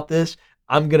to doubt this.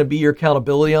 I'm going to be your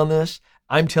accountability on this.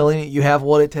 I'm telling you, you have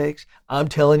what it takes. I'm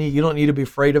telling you, you don't need to be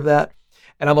afraid of that.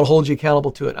 And I'm going to hold you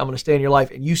accountable to it. I'm going to stay in your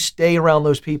life. And you stay around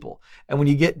those people. And when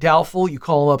you get doubtful, you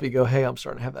call them up. You go, hey, I'm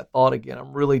starting to have that thought again.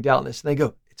 I'm really doubting this. And they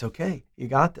go, it's okay. You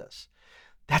got this.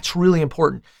 That's really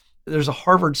important. There's a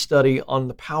Harvard study on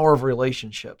the power of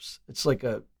relationships. It's like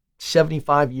a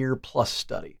 75-year plus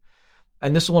study.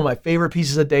 And this is one of my favorite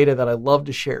pieces of data that I love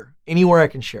to share anywhere I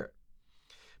can share it.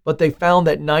 But they found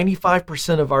that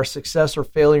 95% of our success or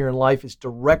failure in life is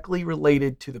directly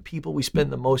related to the people we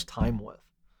spend the most time with.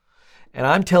 And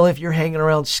I'm telling you, if you're hanging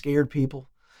around scared people,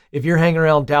 if you're hanging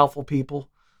around doubtful people,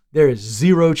 there is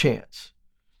zero chance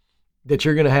that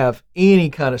you're going to have any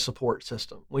kind of support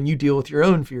system when you deal with your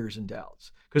own fears and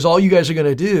doubts. Because all you guys are going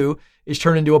to do is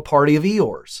turn into a party of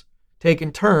Eeyores,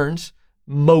 taking turns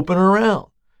moping around.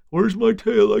 Where's my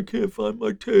tail? I can't find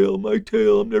my tail. My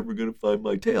tail. I'm never going to find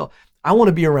my tail. I want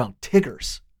to be around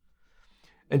Tiggers.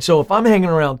 And so if I'm hanging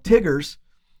around Tiggers,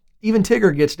 even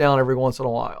Tigger gets down every once in a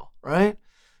while, right?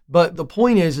 But the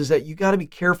point is that you got to be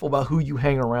careful about who you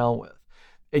hang around with.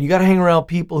 And you got to hang around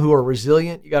people who are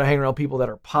resilient. You got to hang around people that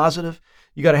are positive.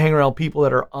 You got to hang around people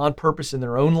that are on purpose in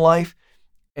their own life.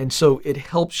 And so it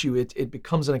helps you. It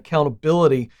becomes an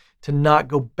accountability to not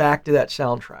go back to that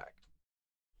soundtrack.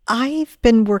 I've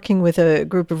been working with a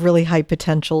group of really high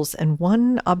potentials, and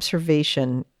one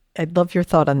observation, I'd love your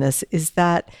thought on this, is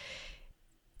that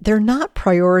they're not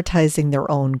prioritizing their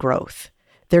own growth.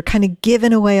 They're kind of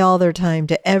giving away all their time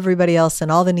to everybody else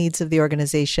and all the needs of the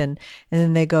organization. And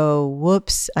then they go,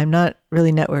 whoops, I'm not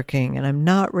really networking and I'm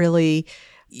not really,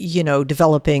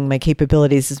 developing my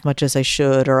capabilities as much as I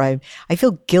should, or I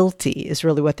feel guilty is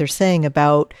really what they're saying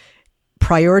about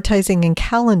prioritizing and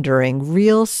calendaring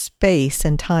real space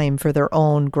and time for their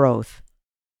own growth.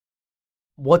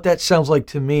 What that sounds like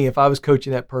to me, if I was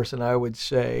coaching that person, I would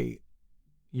say,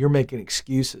 you're making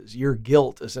excuses. Your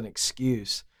guilt is an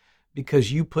excuse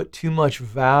because you put too much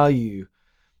value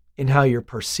in how you're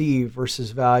perceived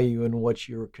versus value in what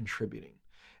you're contributing.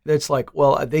 It's like,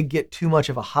 well, they get too much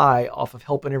of a high off of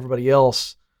helping everybody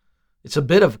else. It's a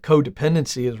bit of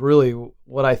codependency is really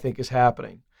what I think is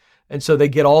happening. And so they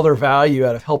get all their value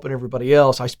out of helping everybody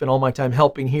else. I spend all my time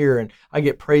helping here and I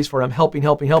get praised for it. I'm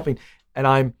helping. And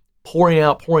I'm pouring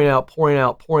out, pouring out, pouring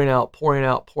out, pouring out, pouring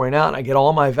out, pouring out. And I get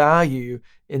all my value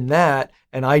in that.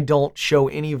 And I don't show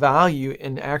any value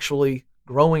in actually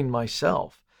growing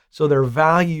myself. So their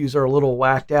values are a little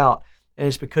whacked out. And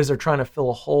it's because they're trying to fill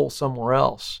a hole somewhere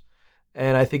else.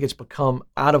 And I think it's become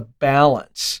out of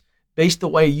balance. Based the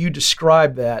way you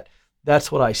describe that,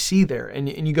 that's what I see there. And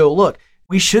you go, look,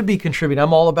 we should be contributing.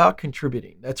 I'm all about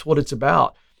contributing. That's what it's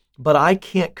about. But I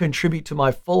can't contribute to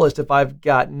my fullest if I've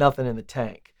got nothing in the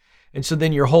tank. And so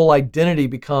then your whole identity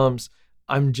becomes,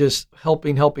 I'm just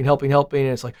helping. And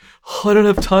it's like, oh, I don't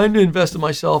have time to invest in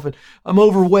myself. And I'm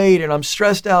overweight and I'm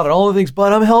stressed out and all the things,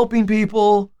 but I'm helping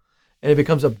people. And it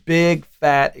becomes a big,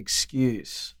 fat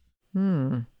excuse.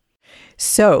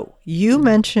 So you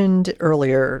mentioned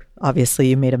earlier, obviously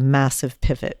you made a massive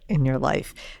pivot in your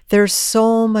life. There's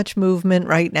so much movement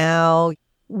right now.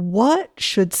 What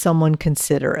should someone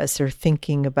consider as they're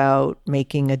thinking about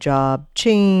making a job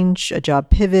change, a job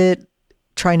pivot,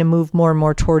 trying to move more and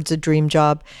more towards a dream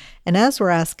job? And as we're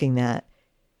asking that,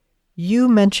 you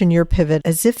mentioned your pivot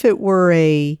as if it were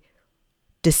a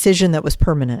decision that was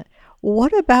permanent.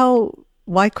 What about,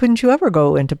 why couldn't you ever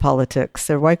go into politics?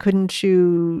 Or why couldn't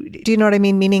you, do you know what I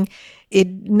mean? Meaning it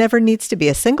never needs to be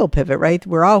a single pivot, right?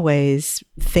 We're always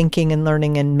thinking and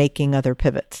learning and making other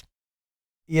pivots.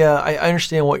 Yeah, I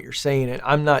understand what you're saying, and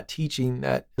I'm not teaching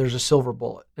that there's a silver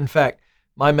bullet. In fact,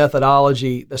 my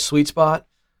methodology, the sweet spot,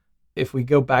 if we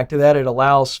go back to that, it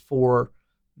allows for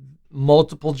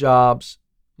multiple jobs,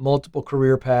 multiple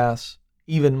career paths,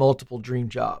 even multiple dream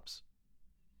jobs.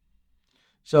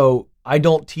 So I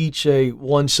don't teach a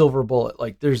one silver bullet,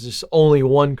 like there's this only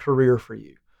one career for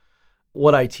you.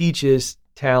 What I teach is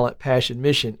talent, passion,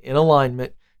 mission in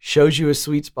alignment, shows you a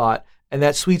sweet spot, and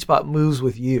that sweet spot moves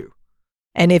with you.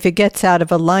 And if it gets out of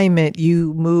alignment,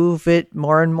 you move it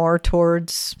more and more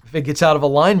towards... If it gets out of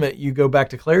alignment, you go back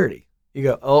to clarity. You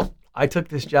go, oh, I took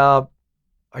this job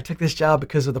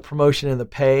because of the promotion and the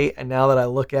pay, and now that I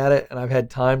look at it and I've had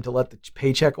time to let the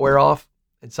paycheck wear off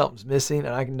and something's missing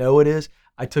and I know it is,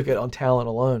 I took it on talent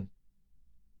alone.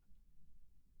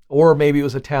 Or maybe it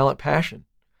was a talent passion,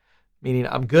 meaning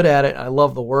I'm good at it and I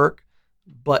love the work,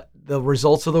 but the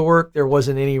results of the work, there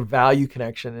wasn't any value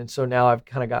connection. And so now I've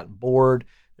kind of gotten bored.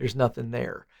 There's nothing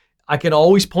there. I can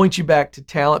always point you back to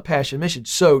talent, passion, mission.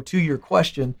 So to your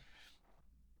question,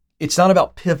 it's not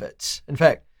about pivots. In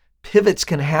fact, pivots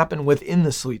can happen within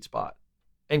the sweet spot,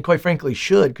 and quite frankly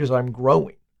should, because I'm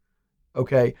growing.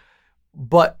 Okay.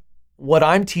 But what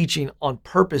I'm teaching on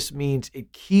purpose means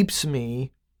it keeps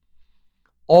me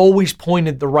always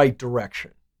pointed the right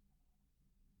direction.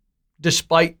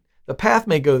 Despite the path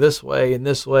may go this way and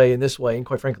this way and this way, and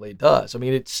quite frankly it does. I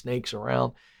mean, it snakes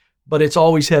around, but it's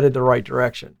always headed the right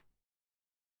direction.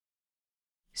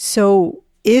 So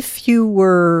if you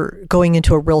were going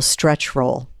into a real stretch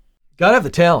role, gotta have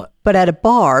the talent. But at a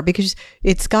bar, because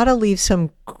it's got to leave some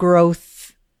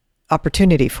growth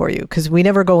opportunity for you, because we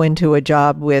never go into a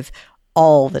job with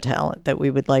all the talent that we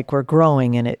would like. We're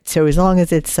growing in it. So as long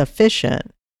as it's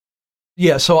sufficient.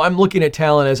 Yeah, so I'm looking at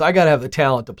talent as I got to have the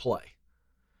talent to play.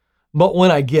 But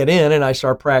when I get in and I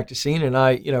start practicing and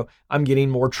I'm getting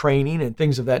more training and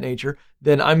things of that nature,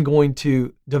 then I'm going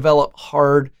to develop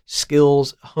hard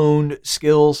skills, honed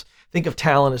skills. Think of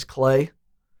talent as clay.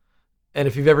 And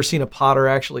if you've ever seen a potter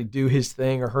actually do his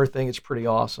thing or her thing, it's pretty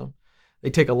awesome. They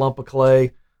take a lump of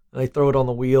clay and they throw it on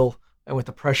the wheel, and with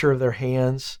the pressure of their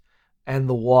hands and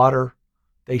the water,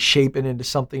 they shape it into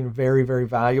something very, very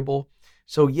valuable.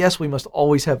 So yes, we must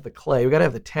always have the clay. We got to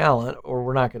have the talent, or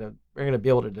we're going to be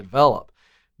able to develop.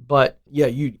 But yeah,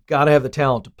 you got to have the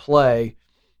talent to play,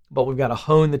 but we've got to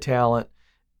hone the talent.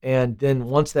 And then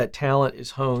once that talent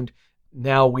is honed,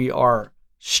 now we are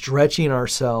stretching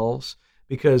ourselves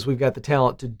because we've got the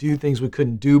talent to do things we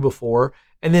couldn't do before.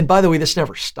 And then, by the way, this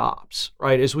never stops,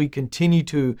 right? As we continue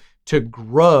to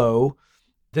grow,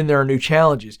 then there are new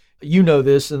challenges. You know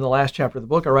this, in the last chapter of the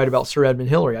book, I write about Sir Edmund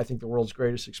Hillary, I think the world's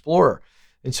greatest explorer.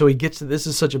 And so he gets to, this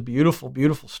is such a beautiful,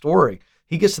 beautiful story.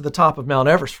 He gets to the top of Mount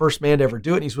Everest, first man to ever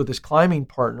do it. And he's with his climbing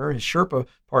partner, his Sherpa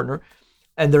partner.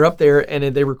 And they're up there,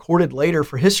 and they recorded later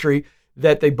for history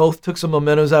that they both took some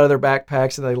mementos out of their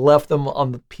backpacks and they left them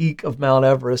on the peak of Mount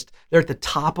Everest. They're at the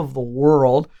top of the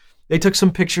world. They took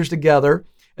some pictures together,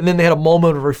 and then they had a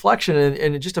moment of reflection.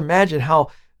 And just imagine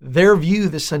how their view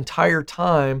this entire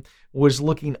time was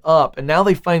looking up. And now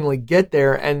they finally get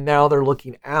there, and now they're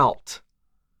looking out.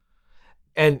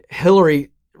 And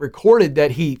Hillary recorded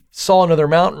that he saw another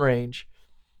mountain range,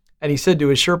 and he said to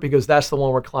his Sherpa, he goes, that's the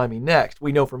one we're climbing next.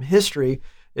 We know from history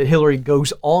that Hillary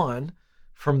goes on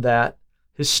from that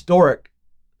historic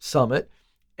summit,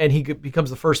 and he becomes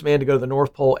the first man to go to the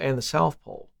North Pole and the South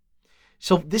Pole.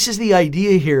 So this is the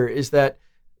idea here, is that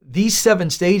these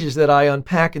 7 stages that I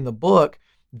unpack in the book,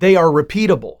 they are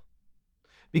repeatable.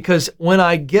 Because when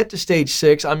I get to stage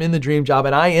 6, I'm in the dream job,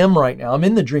 and I am right now. I'm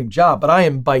in the dream job, but I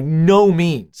am by no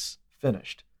means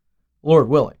finished, Lord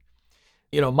willing.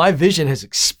 My vision has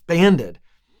expanded.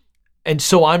 And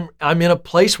so I'm in a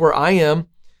place where I am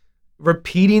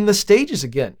repeating the stages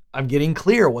again. I'm getting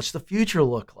clear. What's the future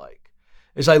look like?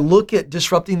 As I look at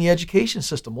disrupting the education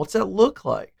system, what's that look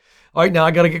like? All right, now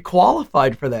I got to get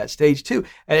qualified for that stage 2.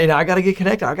 And I got to get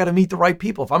connected. I got to meet the right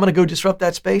people. If I'm going to go disrupt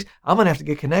that space, I'm going to have to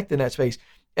get connected in that space.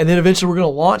 And then eventually we're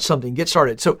going to launch something, get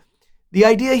started. So the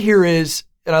idea here is,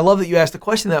 and I love that you asked the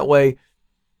question that way,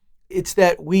 it's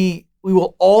that we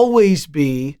will always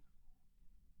be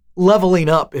leveling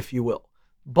up, if you will,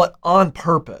 but on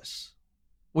purpose.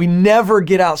 We never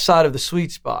get outside of the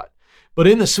sweet spot. But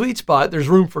in the sweet spot, there's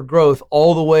room for growth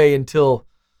all the way until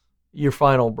your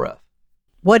final breath.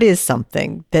 What is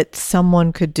something that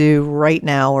someone could do right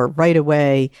now or right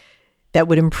away that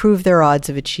would improve their odds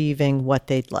of achieving what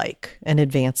they'd like and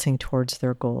advancing towards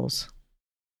their goals?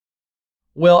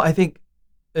 Well, I think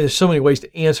there's so many ways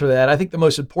to answer that. I think the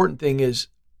most important thing is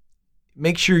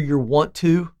make sure your want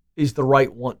to is the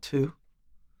right want to.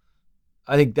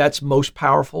 I think that's most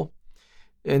powerful.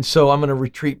 And so I'm going to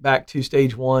retreat back to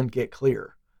stage 1, get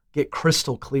clear, get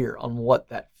crystal clear on what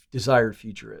that desired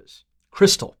future is.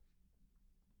 Crystal.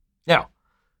 Now,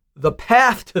 the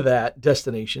path to that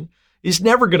destination is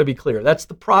never going to be clear. That's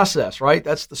the process, right?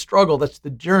 That's the struggle. That's the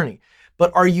journey.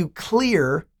 But are you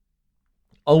clear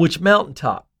on which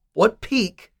mountaintop? What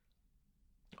peak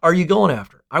are you going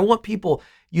after? I want people,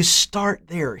 you start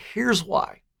there. Here's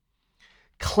why.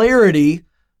 Clarity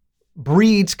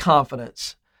breeds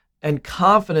confidence, and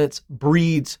confidence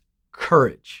breeds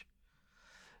courage.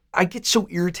 I get so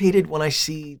irritated when I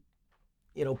see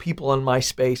people in my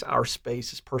space, our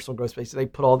space, this personal growth space, they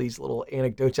put all these little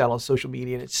anecdotes out on social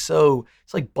media, and it's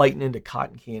like biting into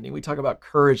cotton candy. We talk about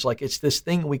courage like it's this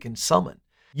thing we can summon.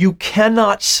 You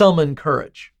cannot summon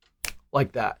courage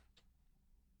like that.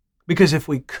 Because if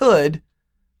we could,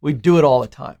 we'd do it all the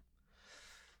time.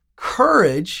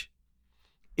 Courage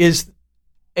is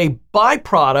a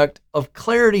byproduct of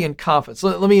clarity and confidence.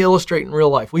 Let me illustrate in real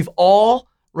life. We've all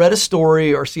read a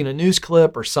story or seen a news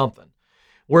clip or something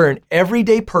where an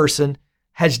everyday person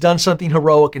has done something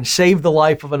heroic and saved the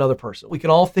life of another person. We can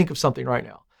all think of something right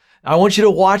now. I want you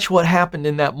to watch what happened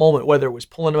in that moment, whether it was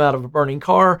pulling them out of a burning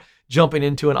car, jumping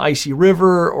into an icy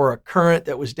river or a current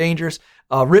that was dangerous,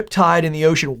 a riptide in the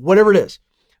ocean, whatever it is.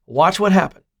 Watch what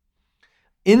happened.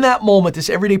 In that moment, this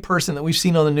everyday person that we've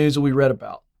seen on the news that we read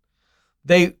about,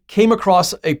 they came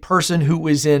across a person who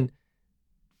was in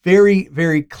very,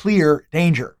 very clear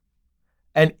danger.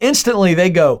 And instantly they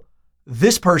go,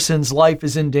 this person's life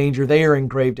is in danger. They are in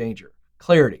grave danger.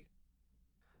 Clarity.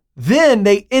 Then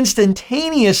they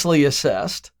instantaneously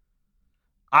assessed,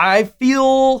 I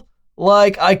feel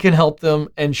like I can help them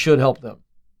and should help them.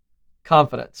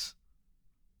 Confidence.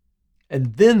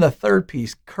 And then the third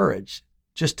piece, courage,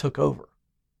 just took over.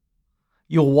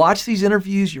 You'll watch these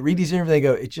interviews, you read these interviews, they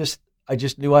go, I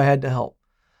just knew I had to help.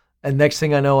 And next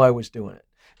thing I know, I was doing it.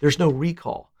 There's no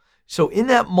recall. So in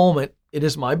that moment, it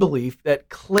is my belief that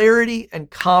clarity and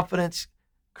confidence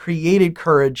created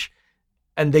courage,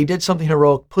 and they did something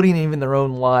heroic, putting even their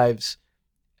own lives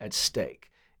at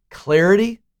stake.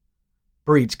 Clarity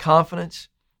breeds confidence,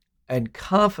 and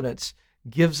confidence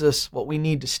gives us what we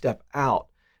need to step out.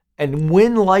 And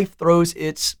when life throws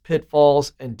its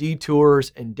pitfalls and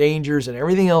detours and dangers and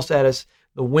everything else at us,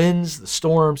 the winds, the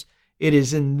storms, it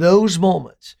is in those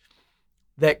moments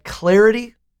that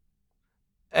clarity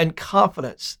and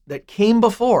confidence that came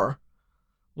before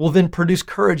will then produce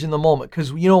courage in the moment.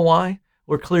 Because you know why?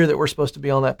 We're clear that we're supposed to be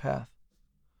on that path.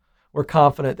 We're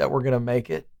confident that we're going to make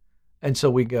it. And so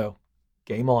we go,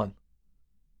 game on.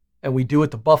 And we do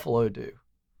what the buffalo do.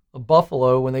 The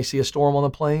buffalo, when they see a storm on the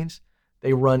plains,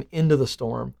 they run into the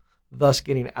storm, thus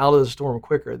getting out of the storm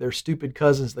quicker. Their stupid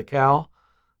cousins, the cow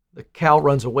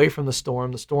runs away from the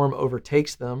storm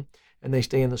overtakes them, and they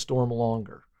stay in the storm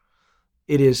longer.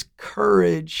 It is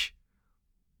courage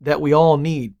that we all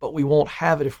need, but we won't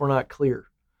have it if we're not clear.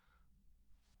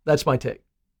 That's my take.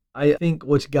 I think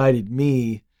what's guided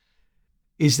me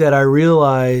is that I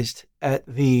realized at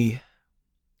the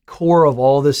core of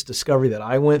all this discovery that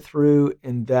I went through,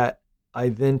 and that I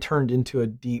then turned into a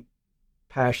deep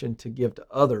passion to give to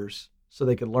others so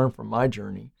they could learn from my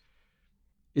journey,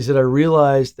 is that I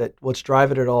realized that what's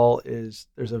driving it all is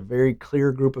there's a very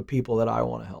clear group of people that I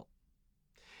want to help.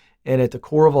 And at the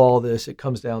core of all this, it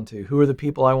comes down to who are the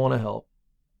people I want to help?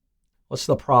 What's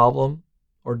the problem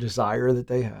or desire that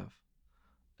they have?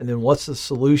 And then what's the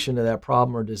solution to that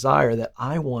problem or desire that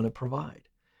I want to provide?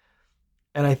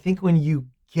 And I think when you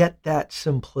get that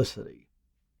simplicity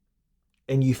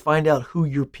and you find out who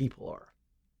your people are,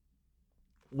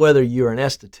 whether you're an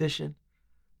esthetician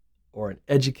or an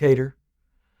educator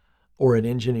or an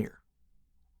engineer,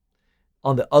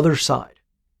 on the other side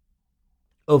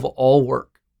of all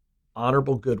work,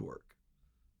 honorable good work,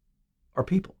 are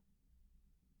people.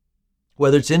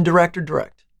 Whether it's indirect or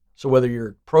direct. So whether you're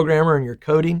a programmer and you're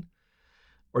coding,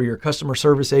 or you're a customer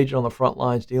service agent on the front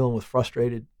lines dealing with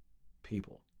frustrated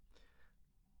people,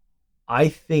 I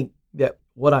think that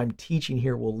what I'm teaching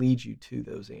here will lead you to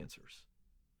those answers.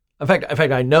 In fact,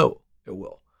 I know it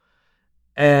will.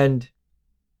 And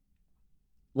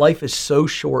life is so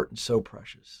short and so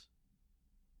precious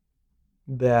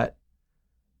that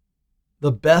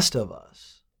the best of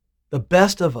us,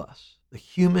 the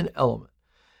human element,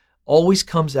 always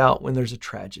comes out when there's a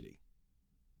tragedy.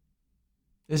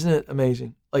 Isn't it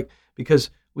amazing?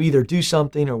 Because we either do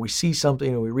something or we see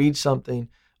something or we read something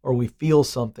or we feel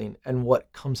something, and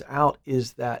what comes out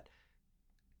is that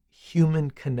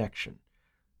human connection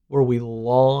where we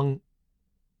long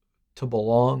to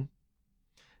belong.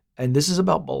 And this is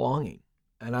about belonging.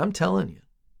 And I'm telling you,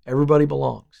 everybody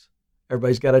belongs.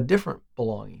 Everybody's got a different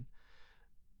belonging.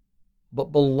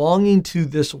 But belonging to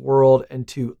this world and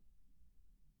to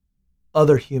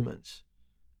other humans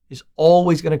is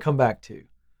always going to come back to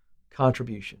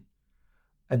contribution.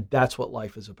 And that's what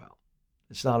life is about.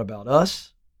 It's not about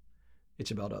us.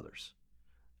 It's about others.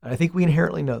 And I think we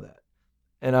inherently know that.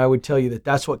 And I would tell you that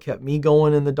that's what kept me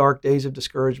going in the dark days of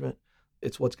discouragement.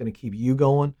 It's what's going to keep you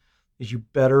going, is you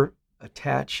better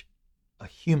attach a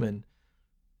human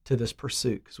to this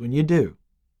pursuit. Because when you do,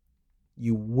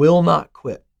 you will not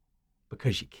quit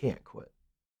because you can't quit.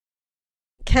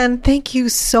 Ken, thank you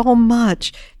so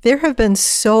much. There have been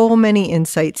so many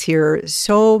insights here,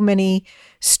 so many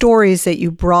stories that you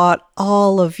brought,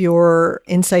 all of your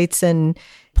insights and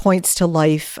points to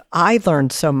life. I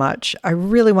learned so much. I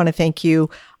really want to thank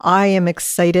you. I am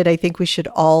excited. I think we should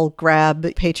all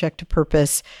grab Paycheck to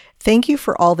Purpose. Thank you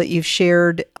for all that you've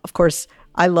shared. Of course,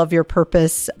 I love your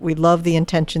purpose. We love the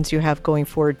intentions you have going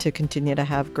forward to continue to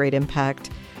have great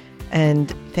impact.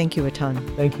 And thank you a ton.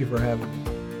 Thank you for having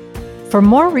me. For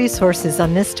more resources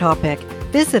on this topic,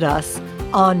 visit us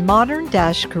on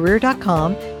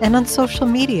modern-career.com and on social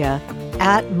media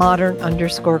at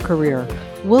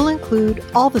modern_career. We'll include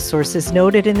all the sources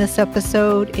noted in this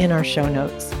episode in our show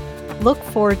notes. Look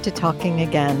forward to talking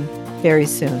again very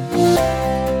soon.